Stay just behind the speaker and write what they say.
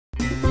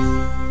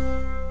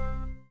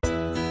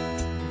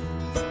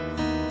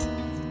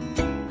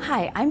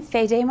Hi, I'm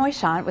Faye de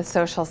Muyshondt with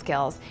Social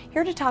Skills,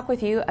 here to talk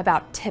with you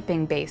about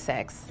tipping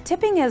basics.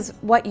 Tipping is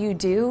what you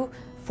do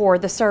for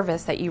the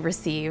service that you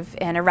receive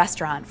in a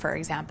restaurant, for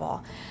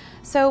example.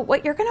 So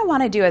what you're going to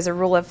want to do as a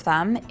rule of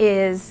thumb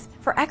is,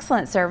 for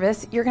excellent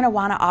service, you're going to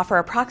want to offer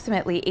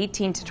approximately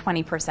 18 to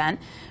 20%.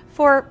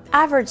 For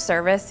average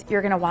service,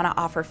 you're going to want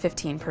to offer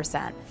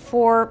 15%.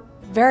 For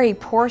very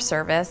poor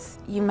service,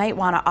 you might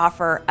want to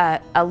offer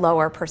a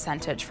lower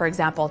percentage, for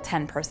example,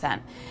 10%.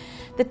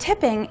 The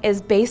tipping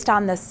is based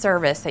on the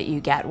service that you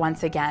get.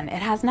 Once again,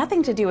 it has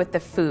nothing to do with the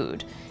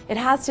food. It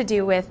has to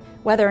do with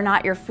whether or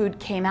not your food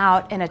came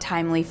out in a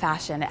timely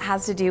fashion. It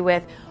has to do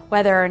with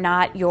whether or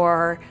not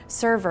your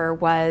server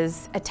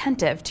was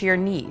attentive to your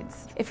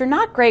needs. If you're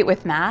not great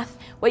with math,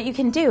 what you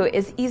can do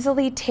is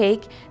easily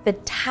take the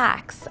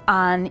tax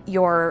on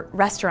your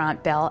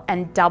restaurant bill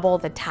and double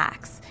the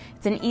tax.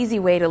 It's an easy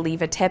way to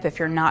leave a tip if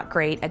you're not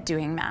great at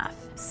doing math.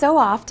 So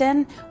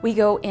often we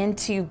go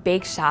into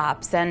bake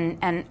shops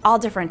and all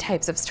different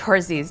types of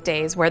stores these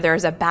days where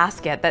there's a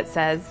basket that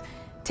says,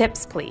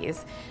 "Tips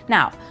please."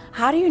 Now,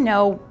 how do you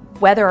know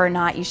whether or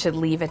not you should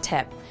leave a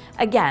tip?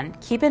 Again,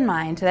 keep in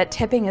mind that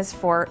tipping is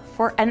for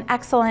an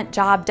excellent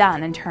job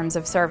done in terms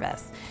of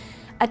service.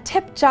 A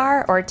tip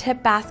jar or a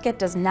tip basket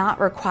does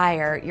not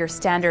require your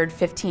standard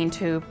 15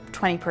 to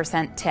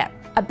 20% tip.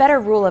 A better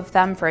rule of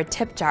thumb for a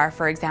tip jar,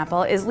 for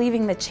example, is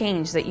leaving the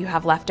change that you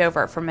have left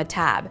over from a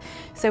tab.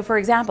 So for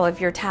example,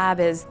 if your tab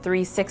is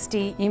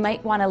 $3.60, you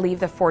might want to leave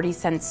the 40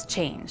 cents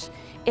change.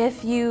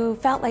 If you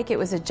felt like it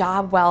was a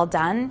job well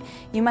done,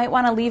 you might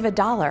want to leave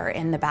 $1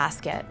 in the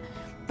basket.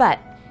 But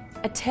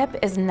a tip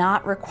is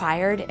not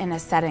required in a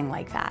setting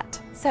like that.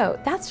 So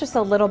that's just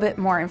a little bit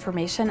more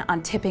information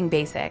on tipping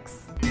basics.